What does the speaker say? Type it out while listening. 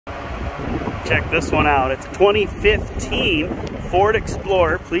Check this one out. It's a 2015 Ford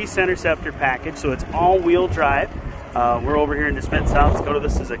Explorer Police Interceptor package, so it's all-wheel drive. We're over here in DeSmet, South Dakota.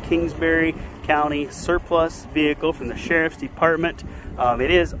 This is a Kingsbury County Surplus vehicle from the Sheriff's Department.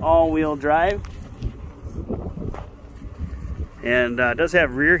 It is all-wheel drive. And it does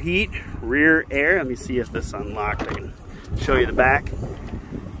have rear heat, rear air. Let me see if this is unlocked. I can show you the back.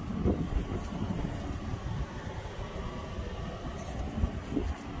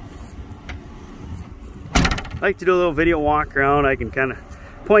 I like to do a little video walk around. I can kind of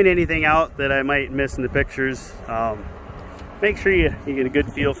point anything out that I might miss in the pictures. Make sure you get a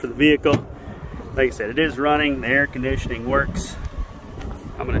good feel for the vehicle. Like I said, it is running. The air conditioning works.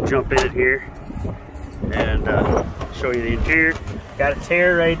 I'm going to jump in it here and show you the interior. Got a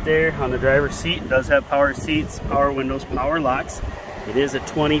tear right there on the driver's seat. It does have power seats, power windows, power locks. It is a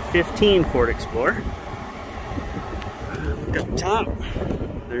 2015 Ford Explorer. Look up top.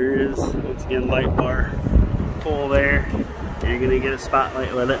 There is, once again, light bar pull there. You're gonna get a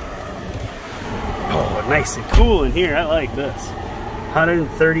spotlight with it. Oh, nice and cool in here. I like this.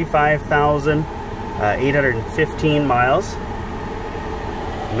 135,815 miles.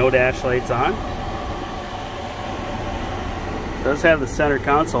 No dash lights on. It does have the center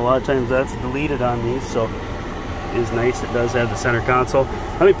console. A lot of times that's deleted on these, so it is nice. It does have the center console.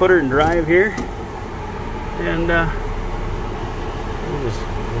 Let me put her in drive here, and we'll just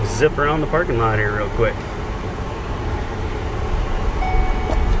zip around the parking lot here real quick.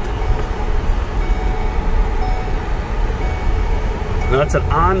 Now it's an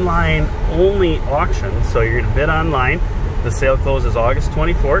online only auction, so you're gonna bid online. The sale closes August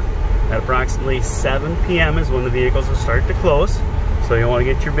 24th at approximately 7 p.m. is when the vehicles will start to close. So you wanna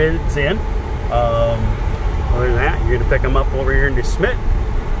get your bids in. Other than that, you're gonna pick them up over here in DeSmet.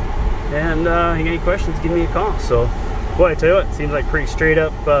 And you got any questions, give me a call. So, boy, I tell you what, it seems like pretty straight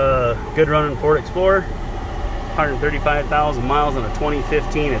up, good running Ford Explorer. 135,000 miles on a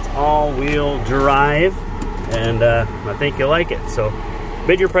 2015. It's all-wheel drive. And I think you'll like it. So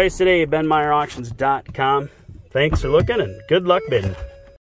bid your price today at benmeyerauctions.com. Thanks for looking and good luck bidding.